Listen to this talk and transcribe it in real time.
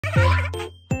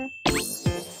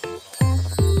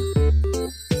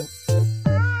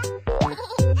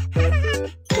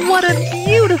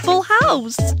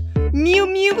close. Mew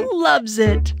Mew loves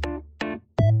it.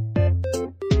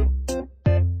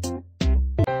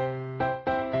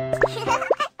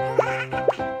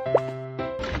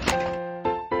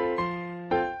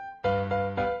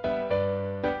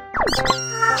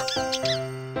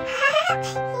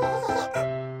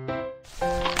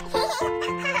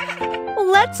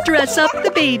 Let's dress up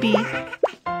the baby.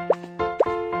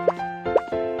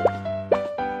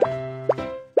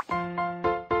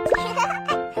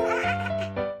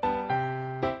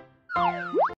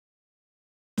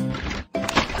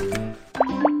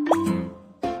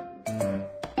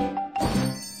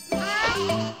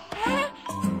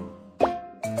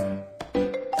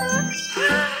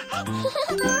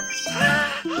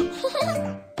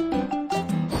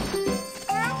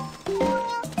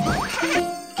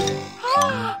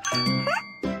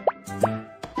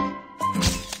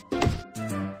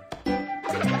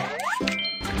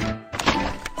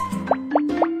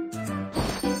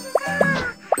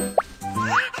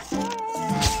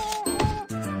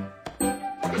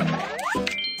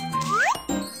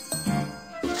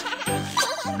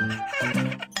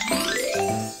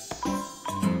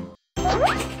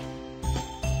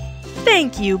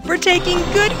 Thank you for taking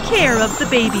good care of the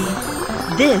baby.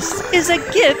 This is a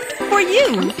gift for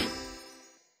you.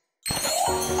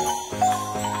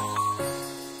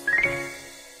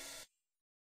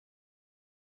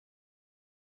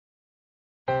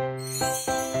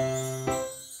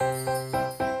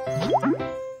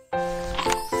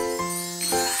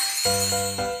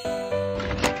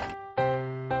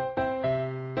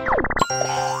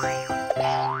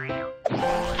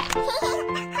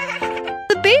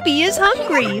 The baby is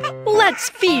hungry. Let's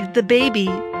feed the baby.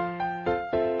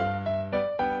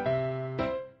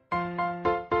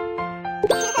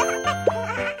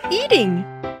 Eating.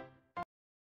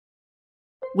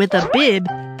 With a bib,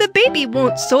 the baby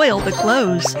won't soil the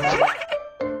clothes.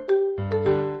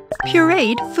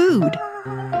 Pureed food.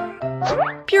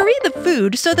 Puree the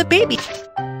food so the baby...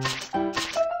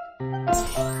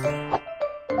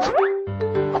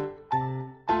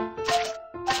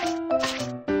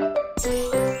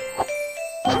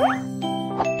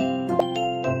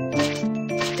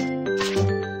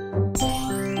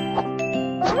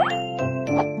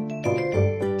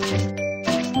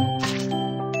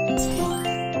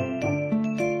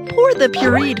 Pour the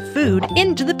pureed food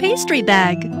into the pastry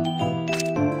bag.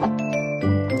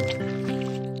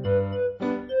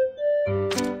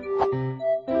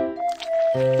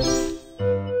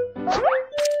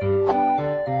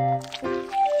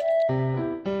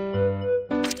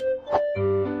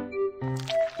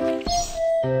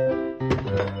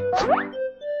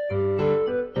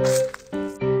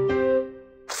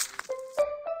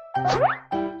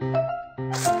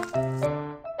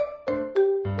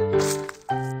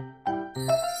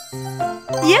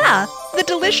 Yeah, the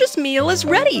delicious meal is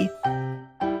ready.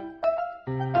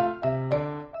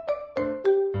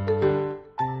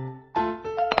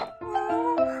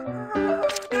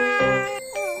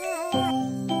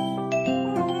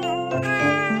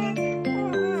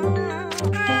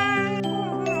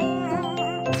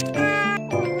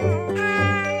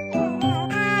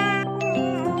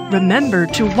 Remember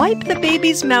to wipe the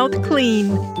baby's mouth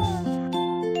clean.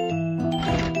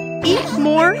 Eat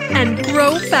more and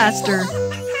grow faster.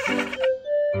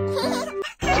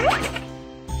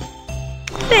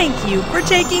 Thank you for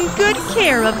taking good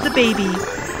care of the baby.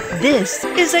 This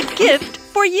is a gift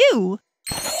for you.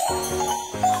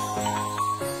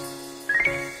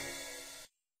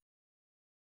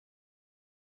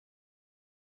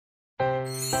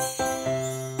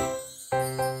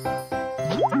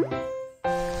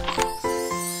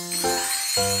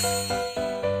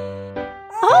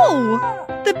 Oh,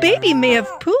 the baby may have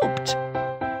pooped.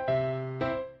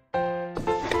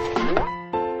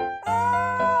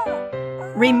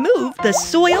 Remove the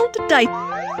soiled diaper.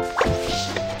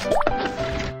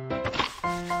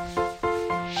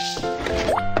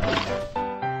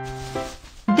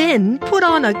 Then put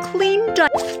on a clean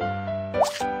diaper.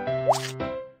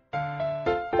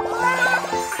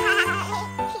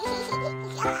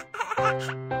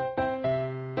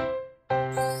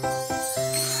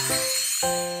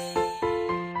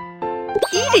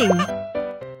 Eating.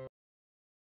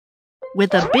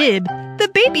 With a bib, the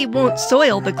baby won't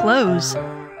soil the clothes.